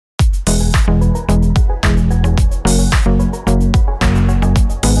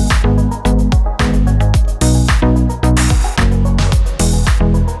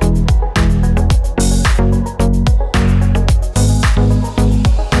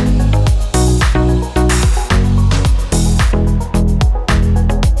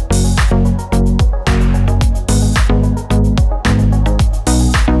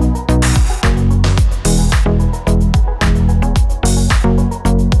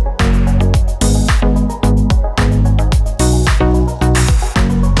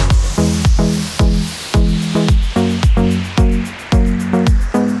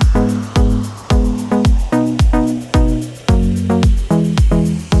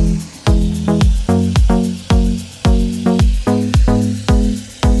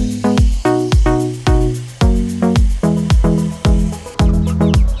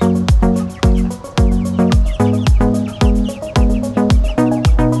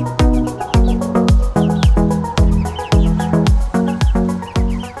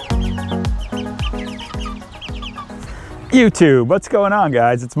YouTube, what's going on,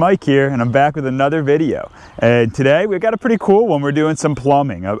 guys? It's Mike here, and I'm back with another video. And today we've got a pretty cool one. We're doing some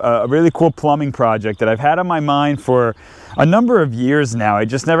plumbing, a really cool plumbing project that I've had on my mind for a number of years now. I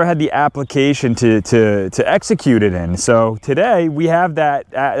just never had the application to execute it in. So today we have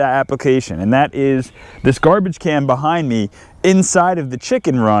that application, and that is this garbage can behind me inside of the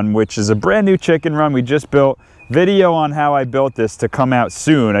chicken run, which is a brand new chicken run we just built. Video on how I built this to come out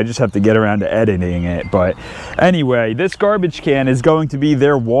soon. I just have to get around to editing it. But anyway, this garbage can is going to be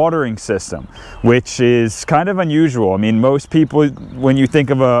their watering system, which is kind of unusual. I mean, most people, when you think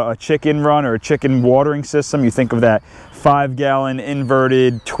of a chicken run or a chicken watering system, you think of that 5-gallon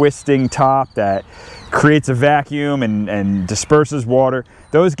inverted twisting top that creates a vacuum and disperses water.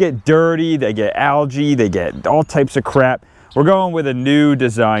 Those get dirty, they get algae, they get all types of crap. We're going with a new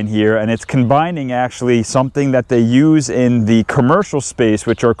design here, and it's combining actually something that they use in the commercial space,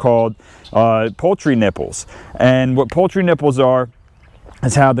 which are called poultry nipples. And what poultry nipples are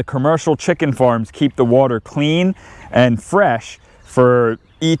is how the commercial chicken farms keep the water clean and fresh for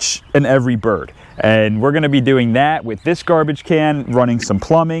each and every bird. And we're going to be doing that with this garbage can, running some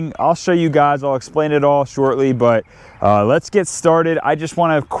plumbing. I'll show you guys, I'll explain it all shortly, but let's get started. I just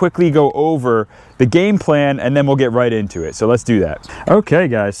want to quickly go over the game plan and then we'll get right into it. So let's do that. Okay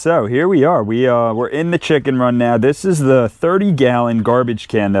guys, so here we are. We're in the chicken run now. This is the 30-gallon garbage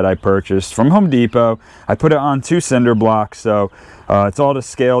can that I purchased from Home Depot. I put it on 2 cinder blocks, so it's all to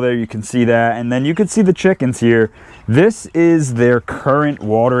scale there. You can see that, and then you can see the chickens here. This is their current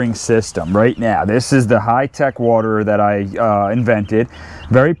watering system right now. This is the high-tech waterer that I invented.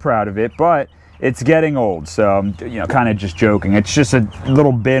 Very proud of it, but it's getting old, so I'm kind of just joking. It's just a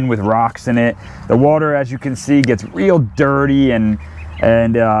little bin with rocks in it. The water, as you can see, gets real dirty, and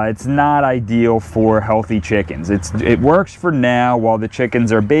it's not ideal for healthy chickens. It works for now while the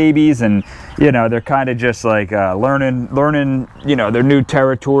chickens are babies, and they're kind of just like learning their new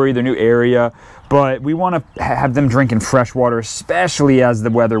territory, their new area. But we want to have them drinking fresh water, especially as the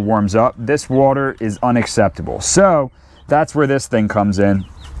weather warms up. This water is unacceptable. So that's where this thing comes in.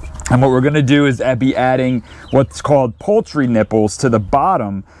 And what we're going to do is be adding what's called poultry nipples to the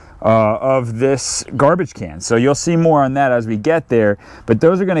bottom of this garbage can. So you'll see more on that as we get there, but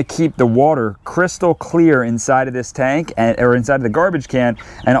those are going to keep the water crystal clear inside of this tank or inside of the garbage can,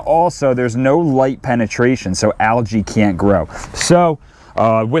 and also there's no light penetration, so algae can't grow. So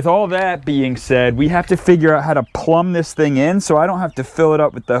with all that being said, we have to figure out how to plumb this thing in so I don't have to fill it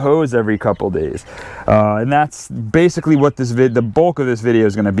up with the hose every couple days. And that's basically what the bulk of this video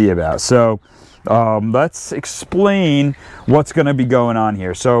is going to be about. So let's explain what's going to be going on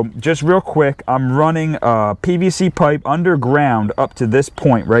here. So just real quick, I'm running a PVC pipe underground up to this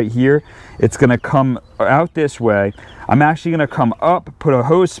point right here. It's going to come out this way. I'm actually going to come up, put a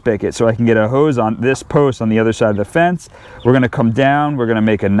hose spigot so I can get a hose on this post on the other side of the fence. We're going to come down, we're going to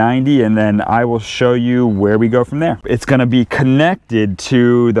make a 90, and then I will show you where we go from there. It's going to be connected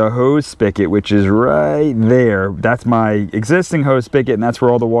to the hose spigot, which is right there. That's my existing hose spigot, and that's where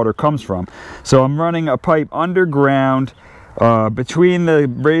all the water comes from. So I'm running a pipe underground between the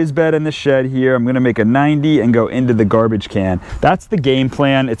raised bed and the shed here. I'm going to make a 90 and go into the garbage can. That's the game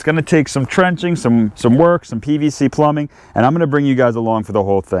plan. It's going to take some trenching, some work, some PVC plumbing, and I'm going to bring you guys along for the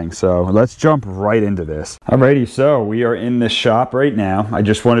whole thing. So let's jump right into this. Alrighty, so we are in the shop right now. I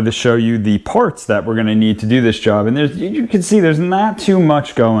just wanted to show you the parts that we're going to need to do this job, and you can see there's not too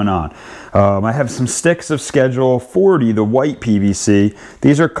much going on. I have some sticks of Schedule 40, the white PVC.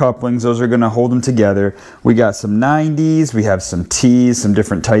 These are couplings. Those are going to hold them together. We got some 90s. We have some T's, some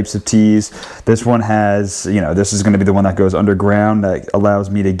different types of T's. This one has, this is going to be the one that goes underground that allows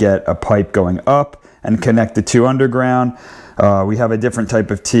me to get a pipe going up and connect the two underground. We have a different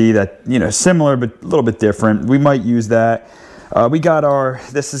type of T that, similar but a little bit different. We might use that. We got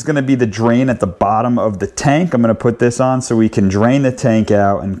this is going to be the drain at the bottom of the tank. I'm going to put this on so we can drain the tank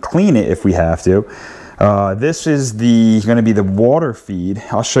out and clean it if we have to. This is going to be the water feed.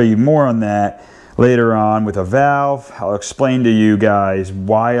 I'll show you more on that later on with a valve. I'll explain to you guys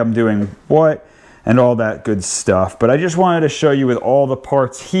why I'm doing what and all that good stuff. But I just wanted to show you with all the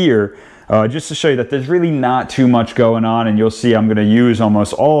parts here, just to show you that there's really not too much going on, and you'll see I'm going to use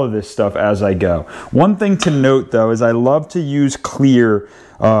almost all of this stuff as I go. One thing to note though is I love to use clear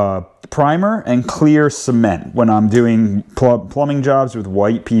primer and clear cement when I'm doing plumbing jobs with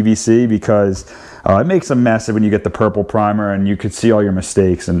white PVC, because it makes a mess when you get the purple primer and you could see all your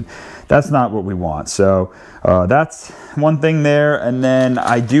mistakes, and that's not what we want. So that's one thing there. And then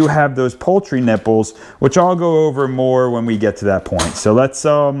I do have those poultry nipples, which I'll go over more when we get to that point. So let's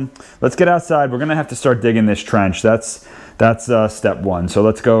get outside. We're gonna have to start digging this trench. That's That's step one. So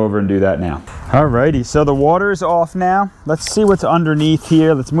let's go over and do that now. Alrighty, so the water's off now. Let's see what's underneath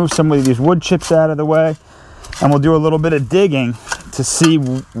here. Let's move some of these wood chips out of the way, and we'll do a little bit of digging to see,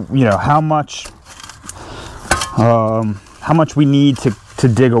 you know, how much we need to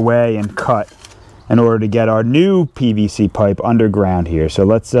dig away and cut in order to get our new PVC pipe underground here. So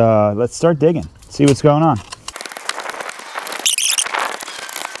let's start digging, see what's going on.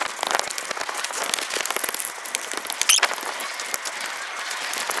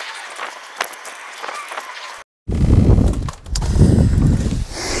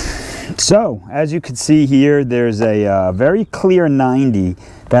 So, as you can see here, there's a very clear 90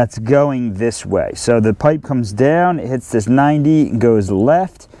 that's going this way. So the pipe comes down, it hits this 90, goes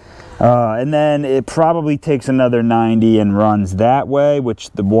left, and then it probably takes another 90 and runs that way, which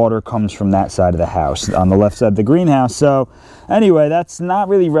the water comes from that side of the house, on the left side of the greenhouse. So anyway, that's not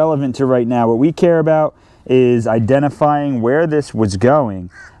really relevant to right now. What we care about is identifying where this was going,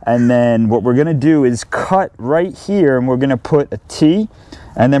 and then what we're going to do is cut right here, and we're going to put a T,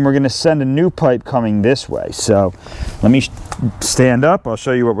 and then we're going to send a new pipe coming this way. So let me stand up, I'll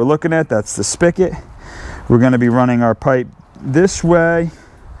show you what we're looking at. That's the spigot. We're going to be running our pipe this way,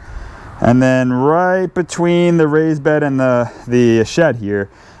 and then right between the raised bed and the shed here,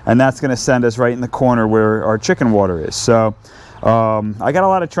 and that's going to send us right in the corner where our chicken water is. So I got a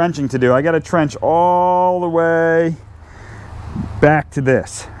lot of trenching to do. I got to trench all the way back to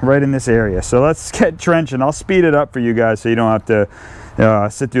this, right in this area. So let's get trenching. I'll speed it up for you guys so you don't have to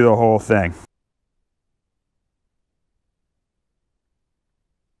sit through the whole thing.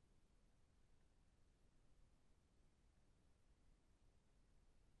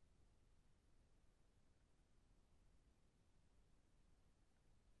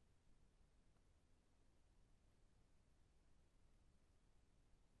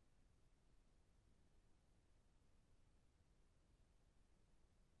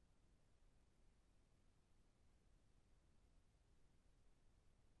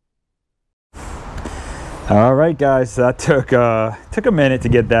 All right, guys, that took a minute to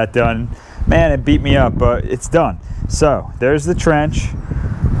get that done. Man, it beat me up, but it's done. So there's the trench.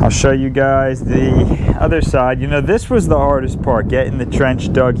 I'll show you guys the other side. You know, this was the hardest part, getting the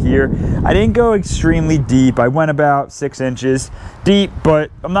trench dug here. I didn't go extremely deep. I went about 6 inches deep,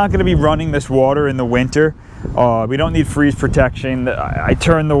 but I'm not going to be running this water in the winter. We don't need freeze protection. I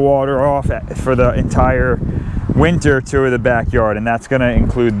turned the water off for the entire winter to the backyard, and that's going to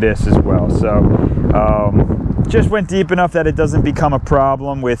include this as well. So just went deep enough that it doesn't become a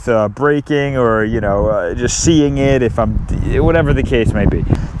problem with breaking, or just seeing it, if I'm, whatever the case may be.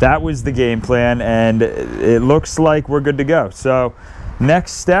 That was the game plan, and it looks like we're good to go. So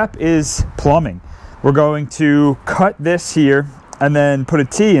next step is plumbing. We're going to cut this here and then put a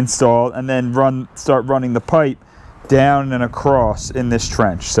T installed, and then start running the pipe down and across in this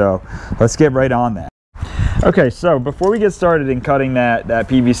trench. So let's get right on that. Okay, so before we get started in cutting that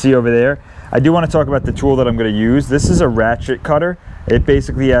PVC over there, I do want to talk about the tool that I'm going to use. This is a ratchet cutter. It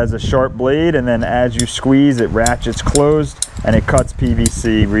basically has a sharp blade, and then as you squeeze, it ratchets closed and it cuts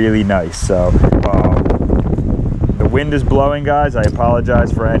PVC really nice. So the wind is blowing, guys. I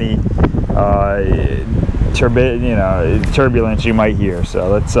apologize for any turbulence you might hear. So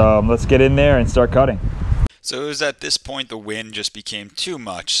let's get in there and start cutting. So it was at this point the wind just became too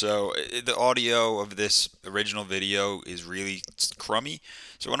much. So the audio of this original video is really crummy.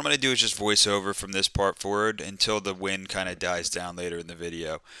 So what I'm going to do is just voice over from this part forward until the wind kind of dies down later in the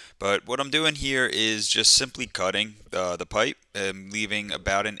video. But what I'm doing here is just simply cutting the pipe and leaving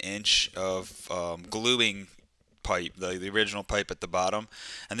about 1 inch of gluing pipe, the original pipe at the bottom.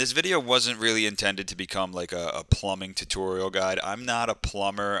 And this video wasn't really intended to become like a plumbing tutorial guide. I'm not a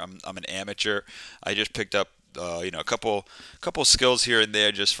plumber. I'm an amateur. I just picked up a couple skills here and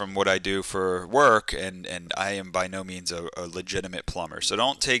there just from what I do for work, and I am by no means a legitimate plumber. So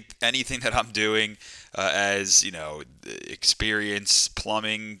don't take anything that I'm doing as experience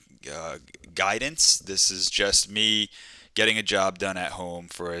plumbing guidance. This is just me getting a job done at home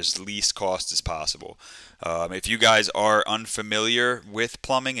for as least cost as possible. If you guys are unfamiliar with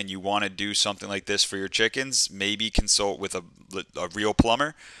plumbing and you want to do something like this for your chickens, maybe consult with a real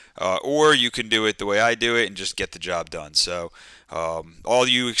plumber, or you can do it the way I do it and just get the job done. So all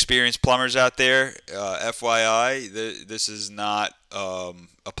you experienced plumbers out there, FYI, this is not a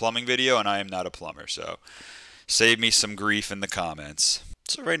plumbing video, and I am not a plumber, so save me some grief in the comments.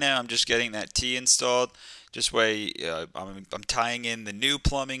 So right now I'm just getting that T installed. Just way I'm tying in the new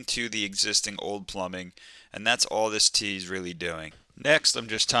plumbing to the existing old plumbing, and that's all this T is really doing. Next, I'm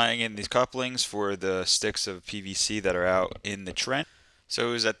just tying in these couplings for the sticks of PVC that are out in the trench. So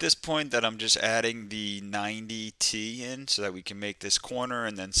it was at this point that I'm just adding the 90T in so that we can make this corner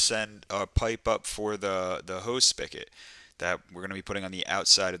and then send a pipe up for the hose spigot that we're going to be putting on the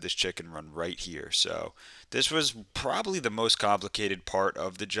outside of this chicken run right here. So this was probably the most complicated part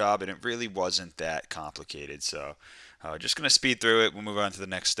of the job, and it really wasn't that complicated. So just going to speed through it. We'll move on to the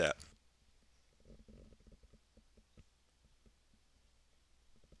next step.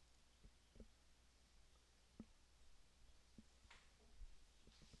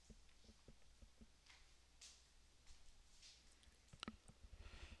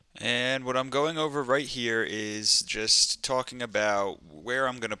 And what I'm going over right here is just talking about where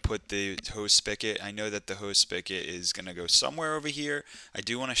I'm going to put the hose spigot. I know that the hose spigot is going to go somewhere over here. I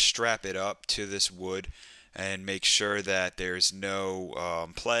do want to strap it up to this wood and make sure that there's no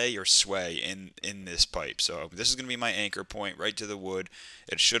play or sway in this pipe. So this is going to be my anchor point right to the wood.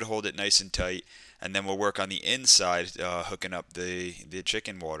 It should hold it nice and tight. And then we'll work on the inside hooking up the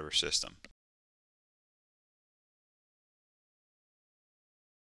chicken water system.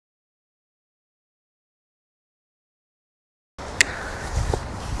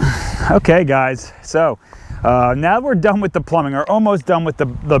 Okay guys, so now we're done with the plumbing, or almost done with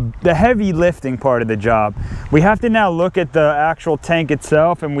the heavy lifting part of the job. We have to now look at the actual tank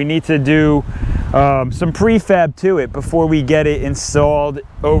itself, and we need to do some prefab to it before we get it installed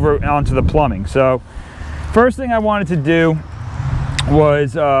over onto the plumbing. So first thing I wanted to do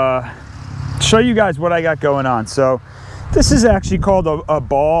was show you guys what I got going on. So this is actually called a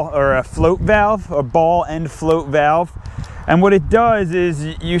ball or a float valve, a ball and float valve. And what it does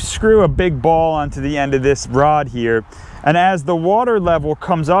is you screw a big ball onto the end of this rod here, and as the water level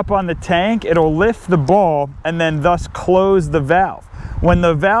comes up on the tank, it'll lift the ball and then thus close the valve. When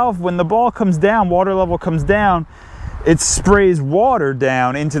the ball comes down, water level comes down, it sprays water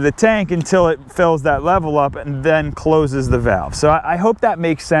down into the tank until it fills that level up and then closes the valve. So I hope that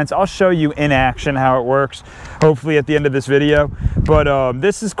makes sense. I'll show you in action how it works, hopefully at the end of this video. But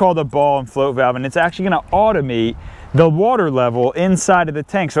this is called a ball and float valve, and it's actually going to automate the water level inside of the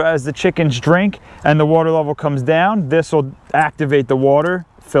tank. So as the chickens drink and the water level comes down, this will activate the water,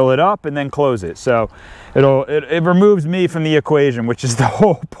 fill it up, and then close it. So it removes me from the equation, which is the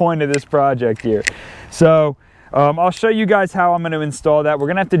whole point of this project here. So I'll show you guys how I'm going to install that. We're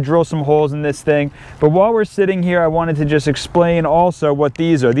going to have to drill some holes in this thing. But while we're sitting here, I wanted to just explain also what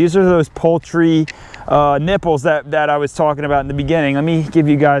these are. These are those poultry nipples that I was talking about in the beginning. Let me give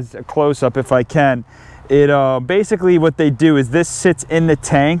you guys a close-up if I can. Basically what they do is this sits in the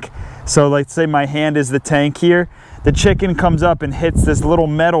tank. So let's say my hand is the tank here. The chicken comes up and hits this little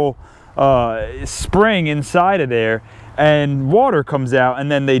metal spring inside of there, and water comes out,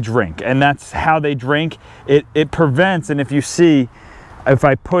 and then they drink. And that's how they drink. It prevents, and if you see, if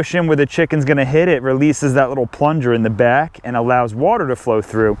I push in where the chicken's gonna hit, it releases that little plunger in the back and allows water to flow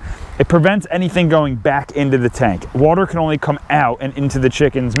through. It prevents anything going back into the tank. Water can only come out and into the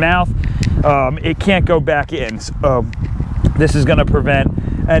chicken's mouth. It can't go back in. This is gonna prevent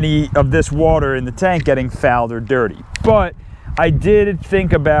any of this water in the tank getting fouled or dirty. But I did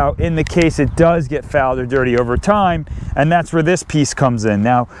think about, in the case it does get fouled or dirty over time, and that's where this piece comes in.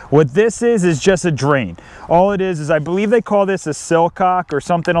 Now, what this is just a drain. All it is I believe they call this a sillcock or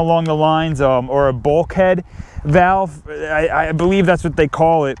something along the lines, or a bulkhead valve. I believe that's what they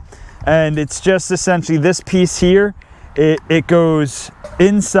call it. And it's just essentially this piece here. It goes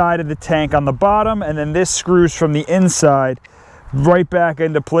inside of the tank on the bottom, and then this screws from the inside right back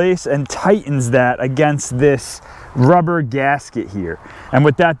into place and tightens that against this rubber gasket here. And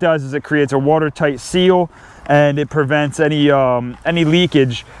what that does is it creates a watertight seal, and it prevents any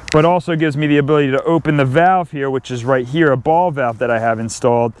leakage, but also gives me the ability to open the valve here, which is right here, a ball valve that I have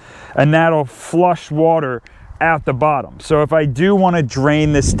installed, and that'll flush water out the bottom. So if I do want to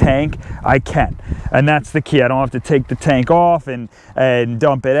drain this tank, I can. And that's the key. I don't have to take the tank off and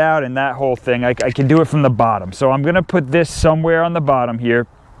dump it out and that whole thing. I can do it from the bottom. So I'm going to put this somewhere on the bottom here,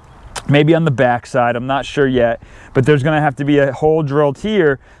 maybe on the back side, I'm not sure yet, but there's going to have to be a hole drilled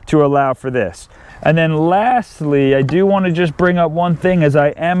here to allow for this. And then lastly, I do want to just bring up one thing, as I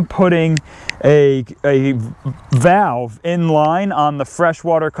am putting a valve in line on the fresh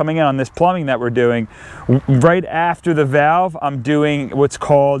water coming in on this plumbing that we're doing. Right after the valve, I'm doing what's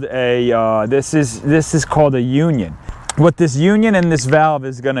called a, this is called a union. What this union and this valve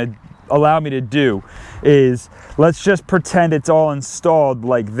is going to allow me to do is, let's just pretend it's all installed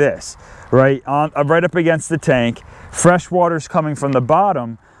like this, right up against the tank. Fresh water's coming from the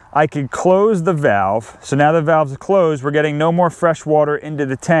bottom. I could close the valve. So now the valve's closed. We're getting no more fresh water into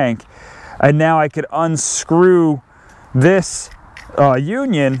the tank. And now I could unscrew this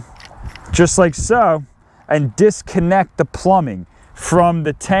union just like so and disconnect the plumbing from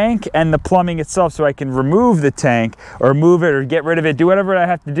the tank and the plumbing itself, so I can remove the tank or move it or get rid of it, do whatever I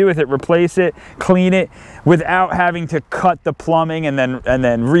have to do with it, replace it, clean it, without having to cut the plumbing and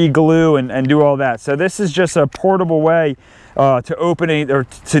then re-glue and do all that. So this is just a portable way to open it, or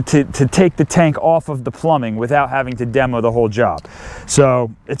to take the tank off of the plumbing without having to demo the whole job.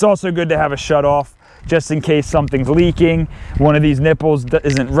 So it's also good to have a shut off just in case something's leaking, one of these nipples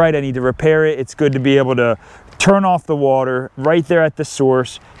isn't right, I need to repair it. It's good to be able to turn off the water right there at the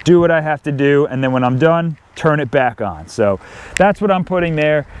source, do what I have to do, and then when I'm done, turn it back on. So that's what I'm putting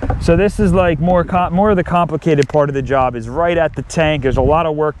there. So this is like more of the complicated part of the job is right at the tank. There's a lot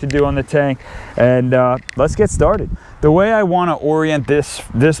of work to do on the tank, and let's get started. The way I want to orient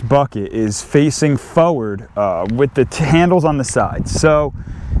this bucket is facing forward with the handles on the sides. So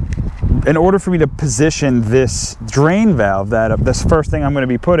in order for me to position this drain valve, this first thing I'm going to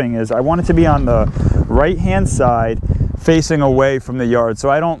be putting is I want it to be on the right hand side facing away from the yard so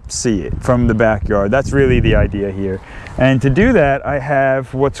I don't see it from the backyard. That's really the idea here. And to do that, I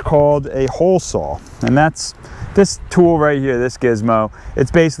have what's called a hole saw, and that's this tool right here, this gizmo.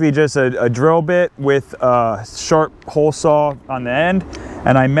 It's basically just a drill bit with a sharp hole saw on the end,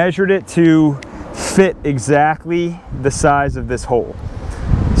 and I measured it to fit exactly the size of this hole.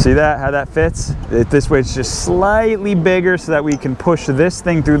 See that, how that fits? This way it's just slightly bigger so that we can push this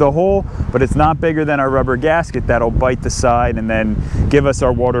thing through the hole, but it's not bigger than our rubber gasket that'll bite the side and then give us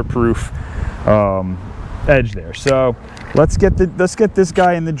our waterproof edge there. So let's get this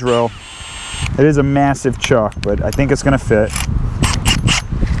guy in the drill. It is a massive chuck, but I think it's gonna fit.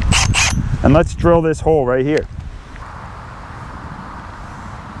 And let's drill this hole right here.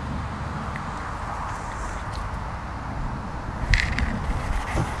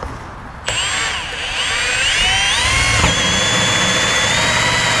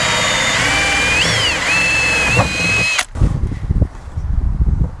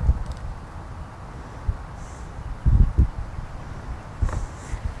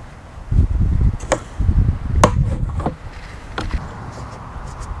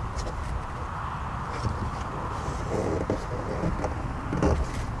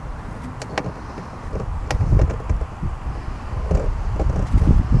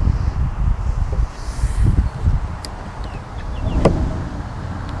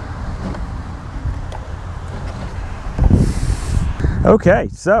 Okay,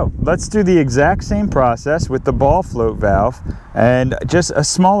 so let's do the exact same process with the ball float valve and just a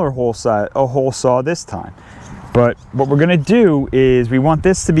smaller hole saw this time. But what we're gonna do is we want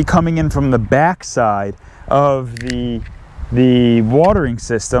this to be coming in from the back side of the watering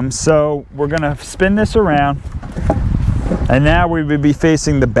system. So we're gonna spin this around, and now we would be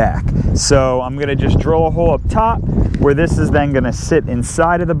facing the back. So I'm gonna just drill a hole up top where this is then gonna sit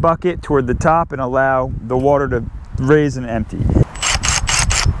inside of the bucket toward the top and allow the water to raise and empty.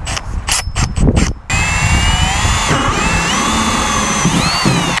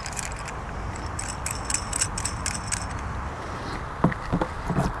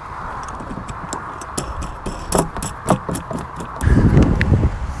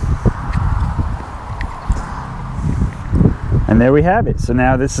 And there we have it. So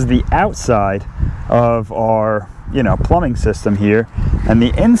now this is the outside of our, plumbing system here, and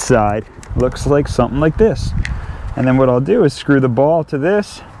the inside looks like something like this. And then what I'll do is screw the ball to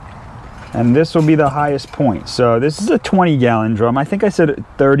this, and this will be the highest point. So this is a 20-gallon drum. I think I said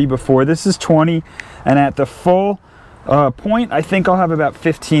 30 before. This is 20, and at the full point, I think I'll have about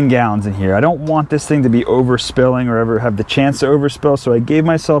 15 gallons in here. I don't want this thing to be overspilling or ever have the chance to overspill, so I gave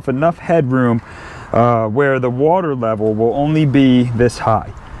myself enough headroom where the water level will only be this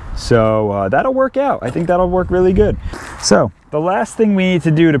high. So that'll work out. I think that'll work really good. So the last thing we need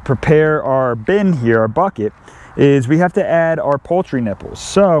to do to prepare our bin here, our bucket, is we have to add our poultry nipples.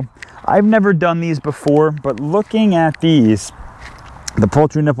 So I've never done these before, but looking at these, the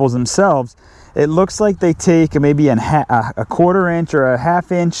poultry nipples themselves, it looks like they take maybe a 1/4 inch or a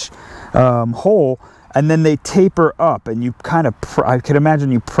 1/2 inch hole, and then they taper up, and you kind of, I could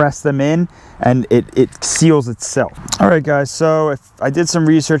imagine you press them in and it seals itself. All right guys, so I did some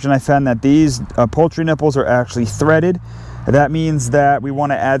research and I found that these poultry nipples are actually threaded. That means that we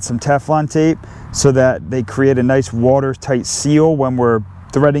want to add some Teflon tape so that they create a nice watertight seal when we're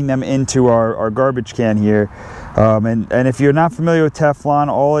threading them into our garbage can here. And if you're not familiar with Teflon,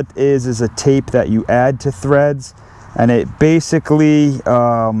 all it is a tape that you add to threads, and it basically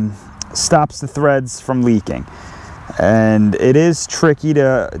stops the threads from leaking. And it is tricky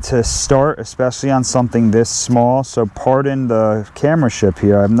to start, especially on something this small, so pardon the camera ship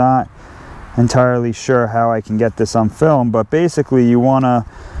here. I'm not entirely sure how I can get this on film, but basically you want to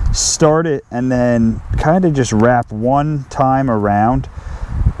start it and then kind of just wrap one time around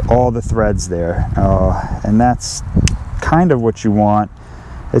all the threads there, and that's kind of what you want.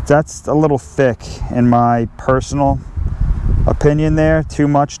 That's a little thick in my personal opinion there. Too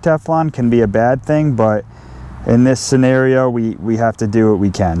much Teflon can be a bad thing, but in this scenario we have to do what we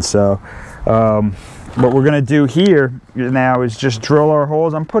can. So what we're gonna do here now is just drill our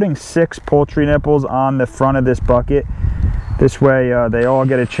holes. I'm putting 6 poultry nipples on the front of this bucket. This way they all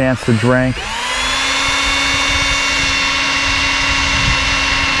get a chance to drink.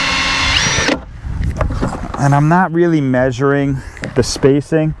 And I'm not really measuring the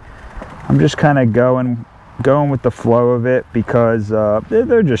spacing. I'm just kind of going with the flow of it, because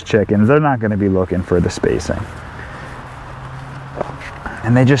they're just chickens. They're not going to be looking for the spacing.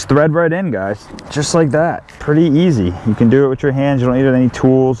 And they just thread right in, guys, just like that. Pretty easy. You can do it with your hands. You don't need any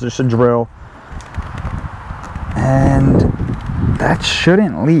tools, just a drill. And that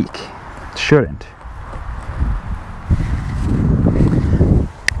shouldn't leak. It shouldn't.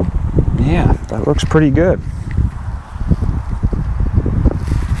 Yeah, that looks pretty good.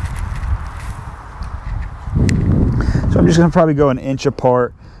 So I'm just going to probably go an inch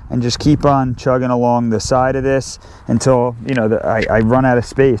apart and just keep on chugging along the side of this until, you know, I run out of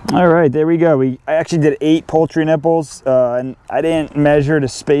space. All right, there we go. I actually did 8 poultry nipples, and I didn't measure to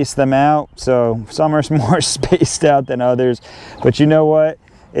space them out. So some are more spaced out than others, but you know what?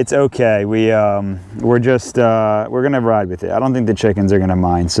 It's okay. We're gonna ride with it. I don't think the chickens are gonna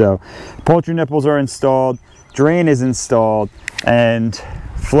mind. So poultry nipples are installed, drain is installed, and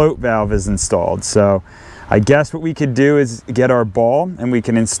float valve is installed. So I guess what we could do is get our ball, and we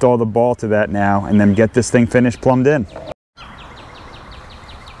can install the ball to that now, and then get this thing finished plumbed in.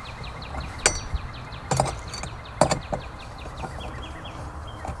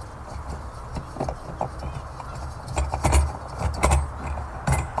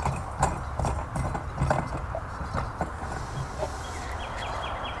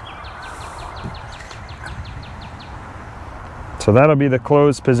 So that'll be the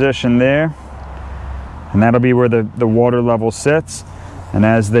closed position there, and that'll be where the water level sits. And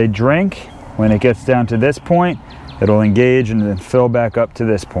as they drink, when it gets down to this point, it'll engage and then fill back up to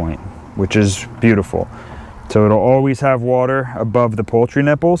this point, which is beautiful. So it'll always have water above the poultry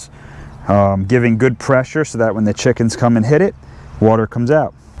nipples, giving good pressure so that when the chickens come and hit it, water comes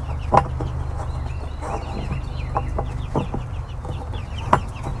out.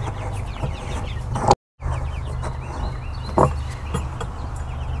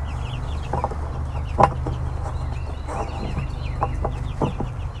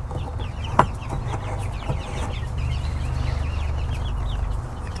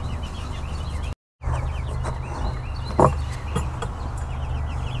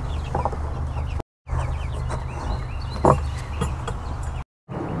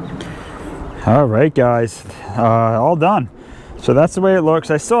 All right, guys, all done. So that's the way it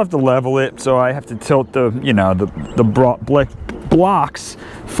looks. I still have to level it, so I have to tilt the, you know, the blocks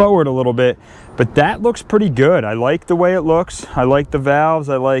forward a little bit. But that looks pretty good. I like the way it looks. I like the valves.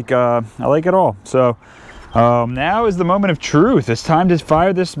 I like it all. So now is the moment of truth. It's time to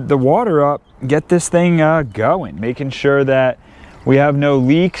fire the water up, get this thing going, making sure that we have no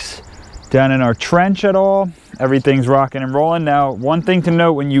leaks down in our trench at all. Everything's rocking and rolling. Now, one thing to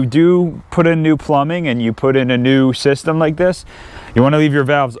note, when you do put in new plumbing and you put in a new system like this, you want to leave your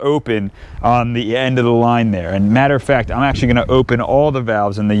valves open on the end of the line there. And matter of fact, I'm actually going to open all the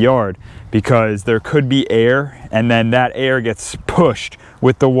valves in the yard, because there could be air, and then that air gets pushed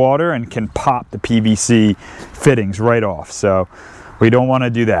with the water and can pop the PVC fittings right off. So we don't want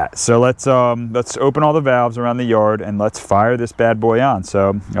to do that. So let's open all the valves around the yard and let's fire this bad boy on.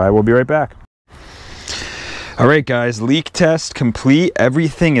 So I will be right back. All right, guys, leak test complete.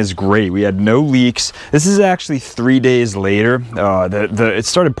 Everything is great. We had no leaks. This is actually 3 days later. It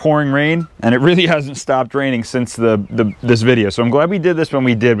started pouring rain, and it really hasn't stopped raining since this video. So I'm glad we did this when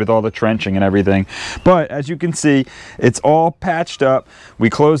we did, with all the trenching and everything. But as you can see, it's all patched up. We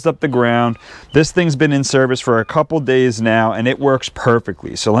closed up the ground. This thing's been in service for a couple days now, and it works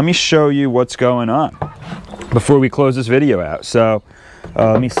perfectly. So let me show you what's going on before we close this video out. So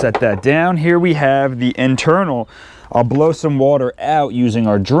let me set that down. Here we have the internal. I'll blow some water out using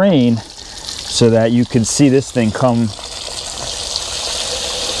our drain so that you can see this thing come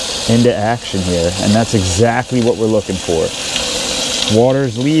into action here. And that's exactly what we're looking for.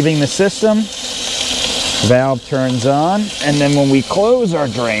 Water's leaving the system, valve turns on, and then when we close our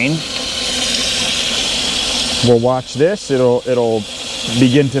drain, we'll watch this. It'll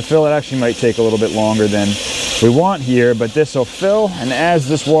begin to fill. It actually might take a little bit longer than we want here, but this will fill, and as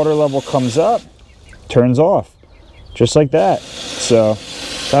this water level comes up, turns off, just like that. So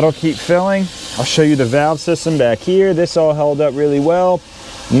That'll keep filling. I'll show you the valve system back here. This all held up really well.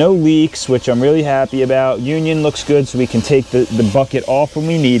 No leaks, which I'm really happy about. Union looks good, so we can take the bucket off when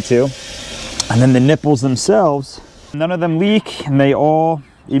we need to. And then the nipples themselves, none of them leak, and they all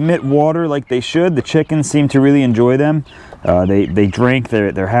emit water like they should. The chickens seem to really enjoy them. They drink,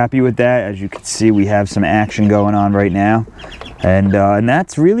 they're happy with that. As you can see, we have some action going on right now. And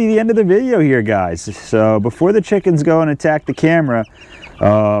that's really the end of the video here, guys. So before the chickens go and attack the camera,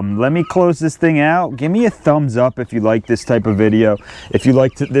 let me close this thing out. Give me a thumbs up if you like this type of video. If you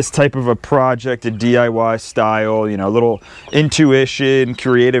like this type of a project, a DIY style, you know, a little intuition,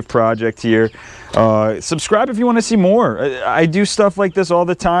 creative project here. Subscribe if you want to see more. I do stuff like this all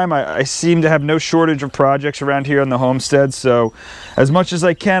the time. I seem to have no shortage of projects around here on the homestead. So as much as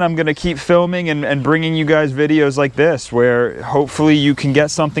I can, I'm going to keep filming and bringing you guys videos like this, where hopefully you can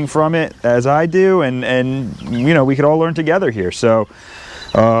get something from it as I do. And you know, we could all learn together here. So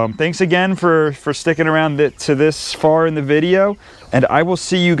thanks again for sticking around to this far in the video, and I will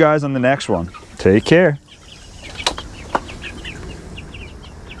see you guys on the next one. Take care.